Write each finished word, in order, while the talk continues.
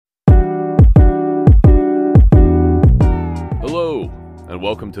and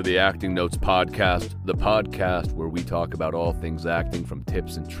welcome to the Acting Notes Podcast, the podcast where we talk about all things acting, from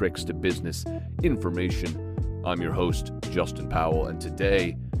tips and tricks to business information. I'm your host, Justin Powell, and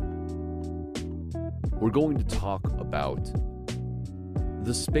today we're going to talk about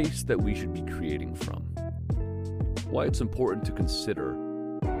the space that we should be creating from, why it's important to consider,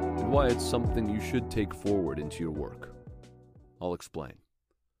 and why it's something you should take forward into your work. I'll explain.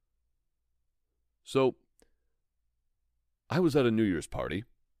 So, I was at a New Year's party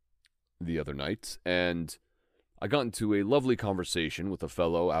the other night, and I got into a lovely conversation with a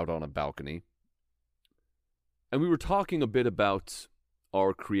fellow out on a balcony, and we were talking a bit about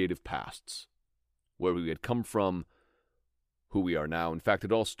our creative pasts, where we had come from, who we are now. In fact,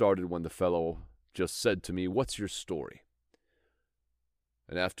 it all started when the fellow just said to me, "What's your story?"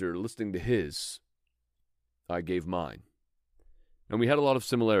 And after listening to his, I gave mine. And we had a lot of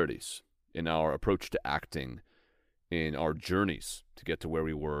similarities in our approach to acting, in our journeys to get to where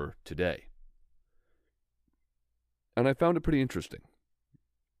we were today. And I found it pretty interesting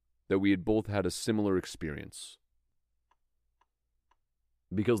that we had both had a similar experience.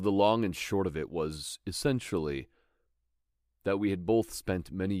 Because the long and short of it was essentially that we had both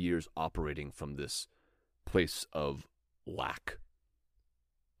spent many years operating from this place of lack,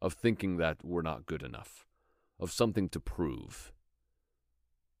 of thinking that we're not good enough, of something to prove.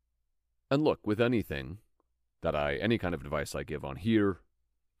 And look, with anything any kind of advice I give on here,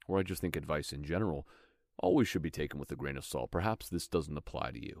 or I just think advice in general, always should be taken with a grain of salt. Perhaps this doesn't apply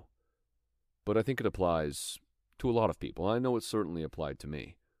to you, but I think it applies to a lot of people. I know it certainly applied to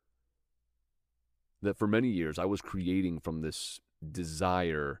me. That for many years I was creating from this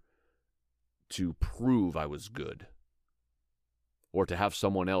desire to prove I was good, or to have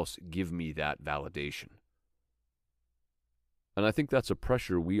someone else give me that validation. And I think that's a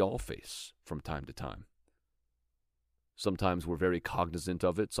pressure we all face from time to time. Sometimes we're very cognizant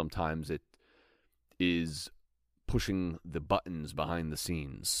of it. Sometimes it is pushing the buttons behind the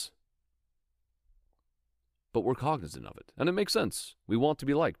scenes. But we're cognizant of it. And it makes sense. We want to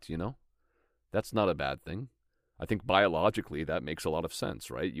be liked, That's not a bad thing. I think biologically that makes a lot of sense,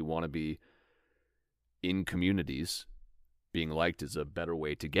 right? You want to be in communities. Being liked is a better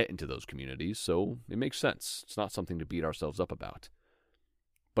way to get into those communities, so it makes sense. It's not something to beat ourselves up about.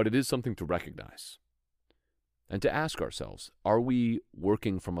 But it is something to recognize. And to ask ourselves, are we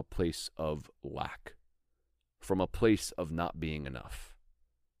working from a place of lack? From a place of not being enough?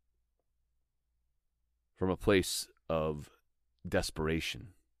 From a place of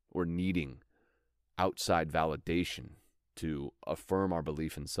desperation or needing outside validation to affirm our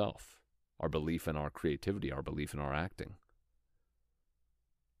belief in self, our belief in our creativity, our belief in our acting?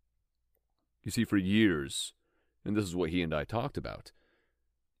 You see, for years, and this is what he and I talked about,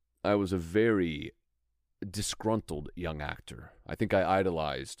 I was a very disgruntled young actor. I think I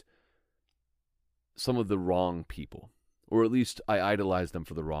idolized some of the wrong people, or at least I idolized them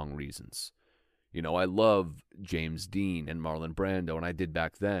for the wrong reasons. I love James Dean and Marlon Brando, and I did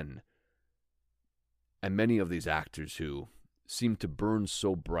back then. And many of these actors who seemed to burn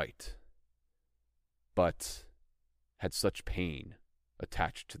so bright, but had such pain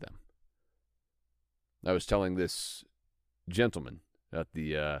attached to them. I was telling this gentleman at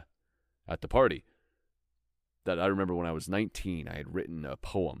the party that I remember when I was 19, I had written a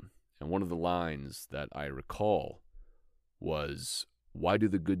poem, and one of the lines that I recall was, "Why do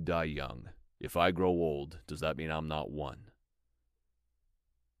the good die young? If I grow old, does that mean I'm not one?"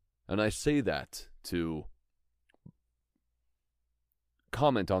 And I say that to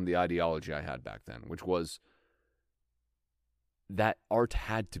comment on the ideology I had back then, which was that art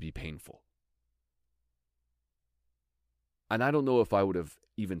had to be painful. And I don't know if I would have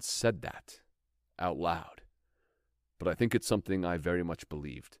even said that out loud, but I think it's something I very much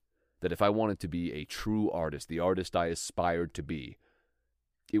believed, that if I wanted to be a true artist, the artist I aspired to be,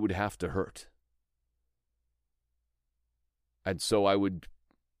 it would have to hurt. And so I would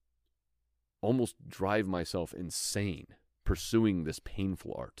almost drive myself insane pursuing this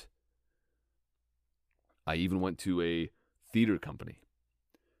painful art. I even went to a theater company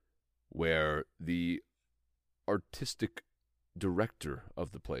where the artistic director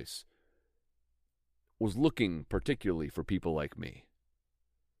of the place was looking particularly for people like me.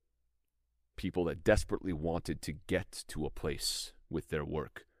 People that desperately wanted to get to a place with their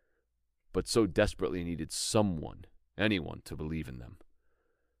work, but so desperately needed someone, anyone, to believe in them.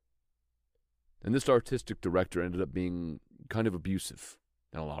 And this artistic director ended up being kind of abusive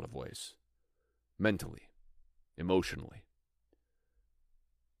in a lot of ways. Mentally, emotionally.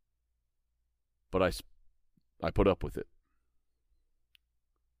 But I put up with it.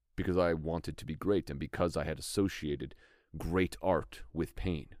 Because I wanted to be great, and because I had associated great art with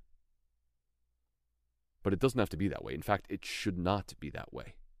pain. But it doesn't have to be that way. In fact, it should not be that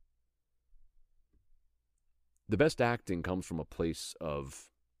way. The best acting comes from a place of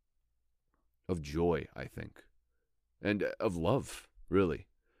joy, I think, and of love, really.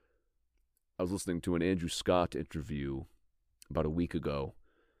 I was listening to an Andrew Scott interview about a week ago,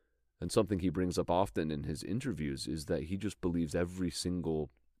 and something he brings up often in his interviews is that he just believes every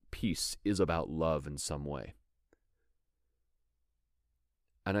single piece is about love in some way.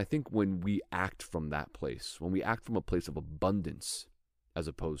 And I think when we act from that place, when we act from a place of abundance as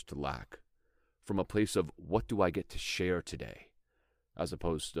opposed to lack, from a place of what do I get to share today, as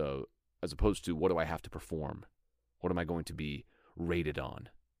opposed to what do I have to perform, what am I going to be rated on,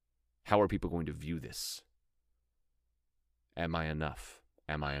 how are people going to view this, am I enough,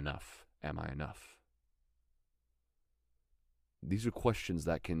 am I enough, am I enough? These are questions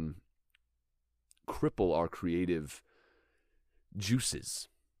that can cripple our creative juices,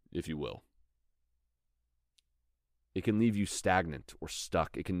 if you will. It can leave you stagnant or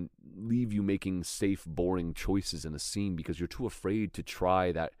stuck. It can leave you making safe, boring choices in a scene because you're too afraid to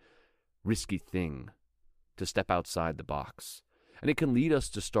try that risky thing, to step outside the box. And it can lead us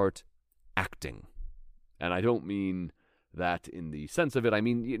to start acting. And I don't mean that in the sense of it. I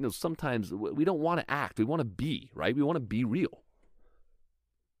mean, sometimes we don't want to act. We want to be, right? We want to be real.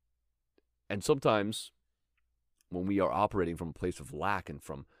 And sometimes when we are operating from a place of lack and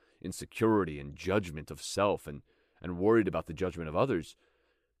from insecurity and judgment of self and worried about the judgment of others,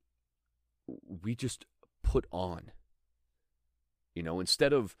 we just put on.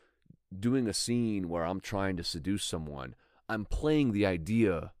 Instead of doing a scene where I'm trying to seduce someone, I'm playing the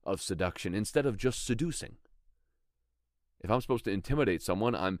idea of seduction instead of just seducing. If I'm supposed to intimidate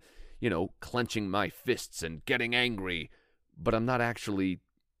someone, I'm, clenching my fists and getting angry, but I'm not actually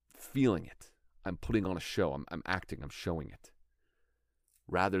feeling it. I'm putting on a show. I'm acting. I'm showing it.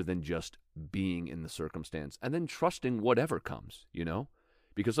 Rather than just being in the circumstance and then trusting whatever comes,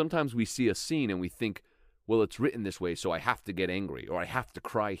 Because sometimes we see a scene and we think, well, it's written this way, so I have to get angry or I have to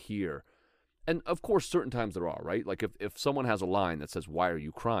cry here. And of course, certain times there are, right? Like if someone has a line that says, why are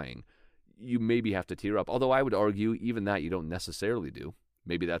you crying? You maybe have to tear up. Although I would argue even that you don't necessarily do.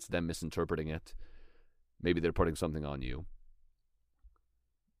 Maybe that's them misinterpreting it. Maybe they're putting something on you.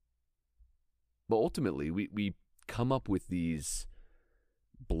 But ultimately, we come up with these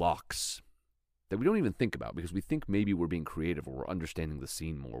blocks that we don't even think about because we think maybe we're being creative or we're understanding the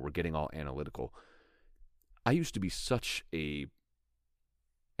scene more. We're getting all analytical. I used to be such a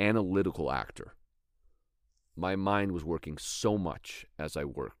analytical actor. My mind was working so much as I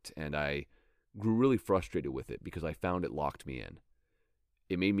worked, and I grew really frustrated with it because I found it locked me in.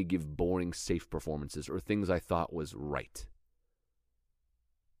 It made me give boring, safe performances or things I thought was right.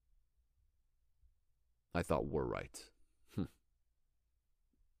 I thought were right.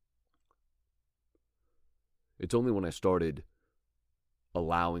 It's only when I started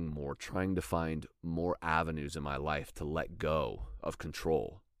allowing more, trying to find more avenues in my life to let go of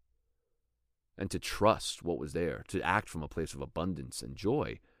control and to trust what was there, to act from a place of abundance and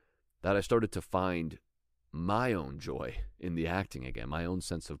joy, that I started to find my own joy in the acting again, my own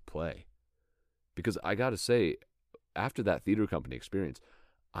sense of play. Because I got to say, after that theater company experience,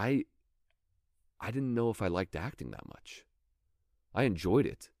 I didn't know if I liked acting that much. I enjoyed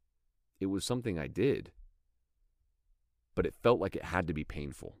it. It was something I did. But it felt like it had to be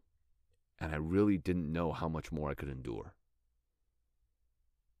painful. And I really didn't know how much more I could endure.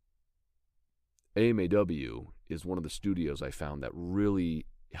 AMAW is one of the studios I found that really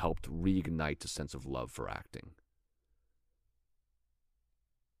helped reignite a sense of love for acting.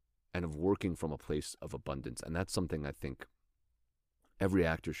 And of working from a place of abundance. And that's something I think every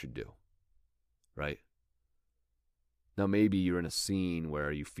actor should do. Right? Now, maybe you're in a scene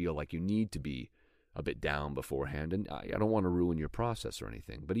where you feel like you need to be a bit down beforehand, and I don't want to ruin your process or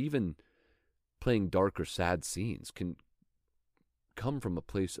anything, but even playing dark or sad scenes can come from a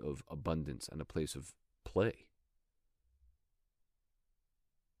place of abundance and a place of play.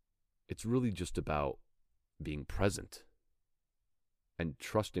 It's really just about being present and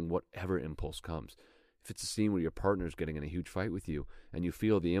trusting whatever impulse comes. If it's a scene where your partner's getting in a huge fight with you and you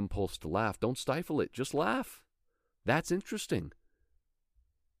feel the impulse to laugh, don't stifle it. Just laugh. That's interesting.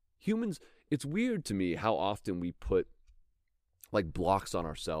 Humans, it's weird to me how often we put like blocks on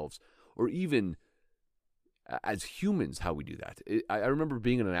ourselves, or even as humans, how we do that. I remember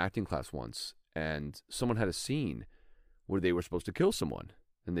being in an acting class once and someone had a scene where they were supposed to kill someone.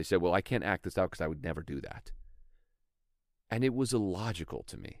 And they said, well, I can't act this out because I would never do that. And it was illogical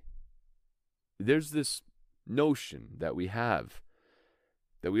to me. There's this notion that we have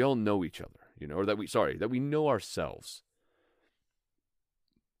that we all know each other, or that we know ourselves.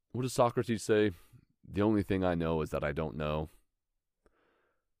 What does Socrates say? The only thing I know is that I don't know.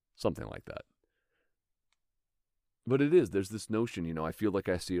 Something like that. But there's this notion, I feel like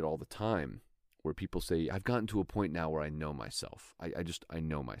I see it all the time, where people say, I've gotten to a point now where I know myself. I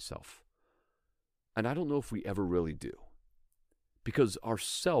know myself. And I don't know if we ever really do. Because our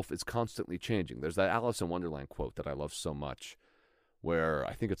self is constantly changing. There's that Alice in Wonderland quote that I love so much, where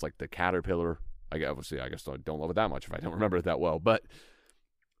I think it's like the caterpillar. I guess I don't love it that much if I don't remember it that well. But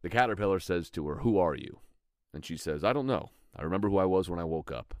the caterpillar says to her, "Who are you?" And she says, "I don't know. I remember who I was when I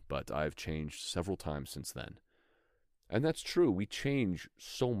woke up, but I've changed several times since then." And that's true. We change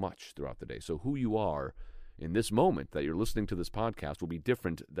so much throughout the day. So who you are in this moment that you're listening to this podcast will be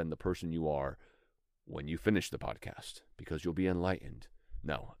different than the person you are when you finish the podcast, because you'll be enlightened.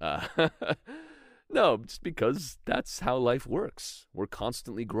 No. No, just because that's how life works. We're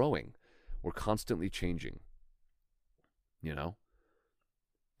constantly growing. We're constantly changing.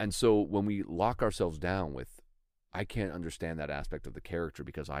 And so when we lock ourselves down with, I can't understand that aspect of the character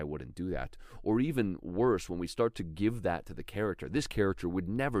because I wouldn't do that. Or even worse, when we start to give that to the character. This character would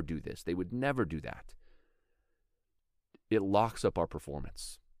never do this. They would never do that. It locks up our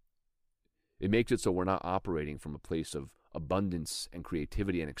performance. It makes it so we're not operating from a place of abundance and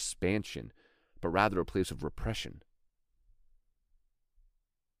creativity and expansion, but rather a place of repression.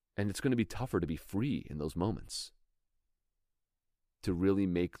 And it's going to be tougher to be free in those moments, to really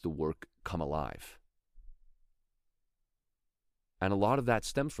make the work come alive. And a lot of that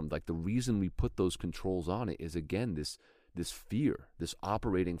stems from, the reason we put those controls on it is, again, this fear, this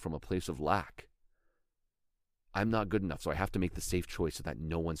operating from a place of lack. I'm not good enough, so I have to make the safe choice so that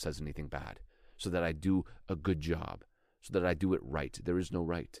no one says anything bad, so that I do a good job, so that I do it right. There is no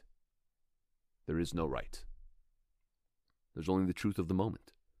right. There is no right. There's only the truth of the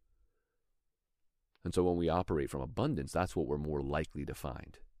moment. And so when we operate from abundance, that's what we're more likely to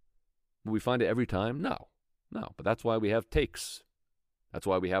find. Will we find it every time? No. But that's why we have takes. That's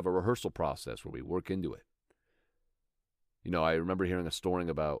why we have a rehearsal process where we work into it. I remember hearing a story.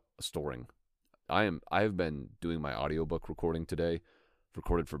 I have been doing my audiobook recording today.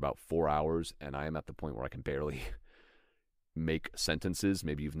 Recorded for about 4 hours, and I am at the point where I can barely make sentences.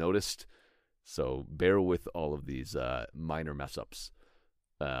 Maybe you've noticed. So bear with all of these minor mess-ups.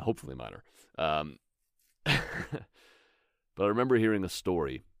 Hopefully minor. But I remember hearing a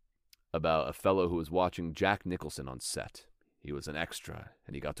story about a fellow who was watching Jack Nicholson on set. He was an extra,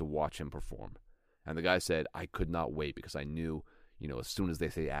 and he got to watch him perform. And the guy said, I could not wait because I knew, as soon as they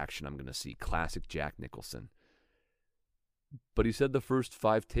say action, I'm going to see classic Jack Nicholson. But he said the first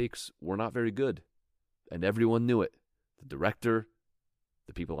 5 takes were not very good, and everyone knew it. The director,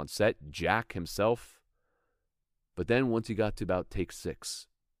 the people on set, Jack himself. But then once he got to about take 6,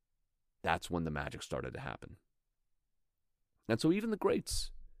 that's when the magic started to happen. And so even the greats,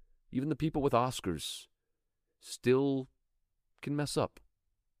 even the people with Oscars, still can mess up.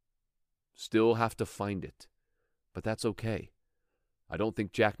 Still have to find it. But that's okay. I don't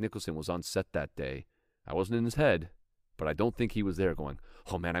think Jack Nicholson was on set that day. I wasn't in his head. But I don't think he was there going,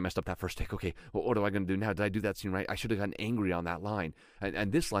 oh man, I messed up that first take. Okay, what am I going to do now? Did I do that scene right? I should have gotten angry on that line.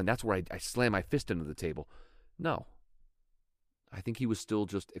 And this line, that's where I slam my fist into the table. No. I think he was still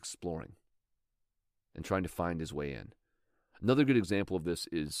just exploring and trying to find his way in. Another good example of this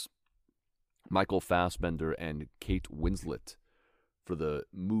is Michael Fassbender and Kate Winslet for the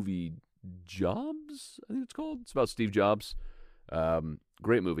movie Jobs, I think it's called. It's about Steve Jobs.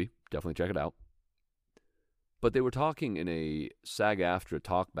 Great movie. Definitely check it out. But they were talking in a SAG-AFTRA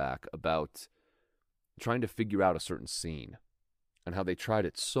talkback about trying to figure out a certain scene and how they tried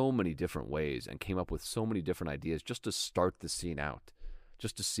it so many different ways and came up with so many different ideas just to start the scene out,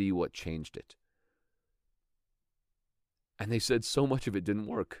 just to see what changed it. And they said so much of it didn't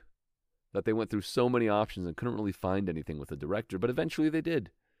work, that they went through so many options and couldn't really find anything with the director, but eventually they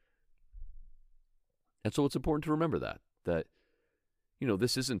did. And so it's important to remember that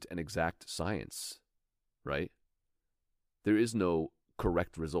this isn't an exact science. Right? There is no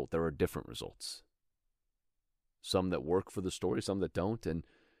correct result. There are different results. Some that work for the story, some that don't, and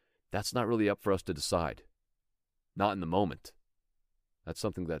that's not really up for us to decide. Not in the moment. That's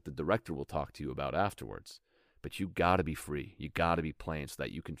something that the director will talk to you about afterwards. But you got to be free. You got to be playing so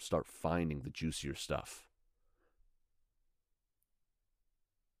that you can start finding the juicier stuff.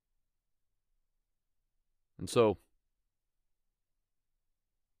 And so,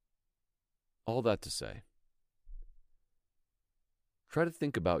 all that to say, try to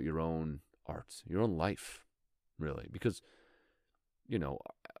think about your own art, your own life, really. Because,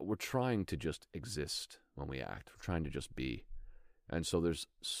 we're trying to just exist when we act. We're trying to just be. And so there's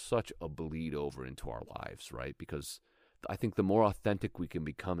such a bleed over into our lives, right? Because I think the more authentic we can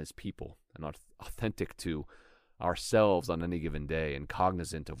become as people, and authentic to ourselves on any given day, and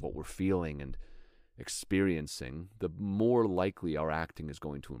cognizant of what we're feeling and experiencing, the more likely our acting is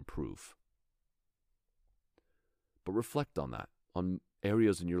going to improve. But reflect on that, on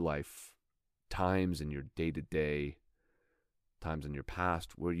areas in your life, times in your day-to-day, times in your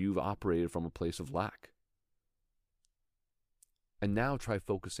past where you've operated from a place of lack. And now try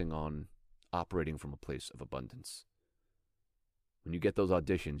focusing on operating from a place of abundance. When you get those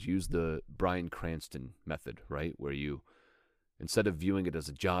auditions, use the Bryan Cranston method, right? Where you, instead of viewing it as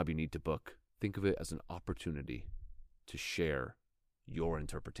a job you need to book, think of it as an opportunity to share your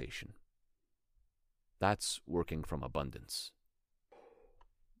interpretation. That's working from abundance.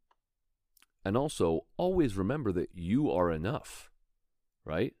 And also, always remember that you are enough,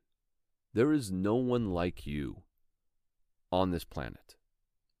 right? There is no one like you on this planet.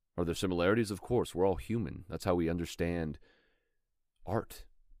 Are there similarities? Of course, we're all human. That's how we understand art,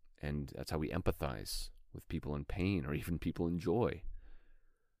 and that's how we empathize with people in pain or even people in joy.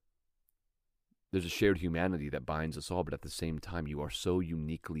 There's a shared humanity that binds us all, but at the same time, you are so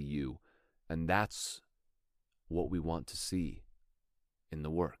uniquely you, and that's what we want to see in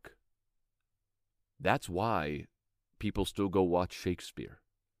the work. That's why people still go watch Shakespeare,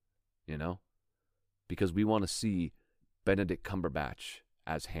 you know? Because we want to see Benedict Cumberbatch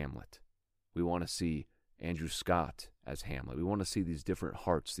as Hamlet. We want to see Andrew Scott as Hamlet. We want to see these different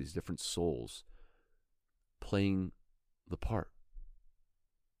hearts, these different souls playing the part.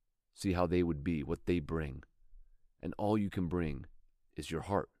 See how they would be, what they bring. And all you can bring is your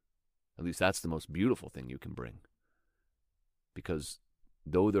heart. At least that's the most beautiful thing you can bring. Because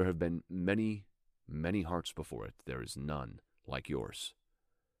though there have been many hearts before it, there is none like yours.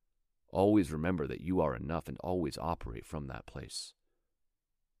 Always remember that you are enough, and always operate from that place.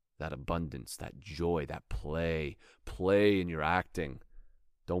 That abundance, that joy, that play. Play in your acting.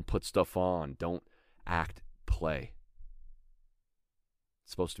 Don't put stuff on. Don't act, play.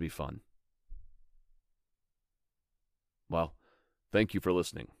 It's supposed to be fun. Well, thank you for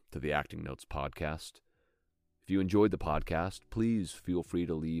listening to the Acting Notes podcast. If you enjoyed the podcast, please feel free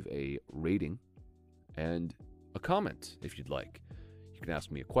to leave a rating and a comment if you'd like. You can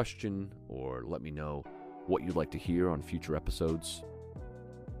ask me a question or let me know what you'd like to hear on future episodes.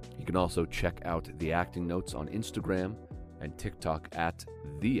 You can also check out The Acting Notes on Instagram and TikTok at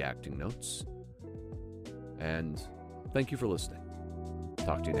The Acting Notes. And thank you for listening.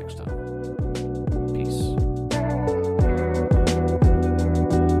 Talk to you next time. Peace.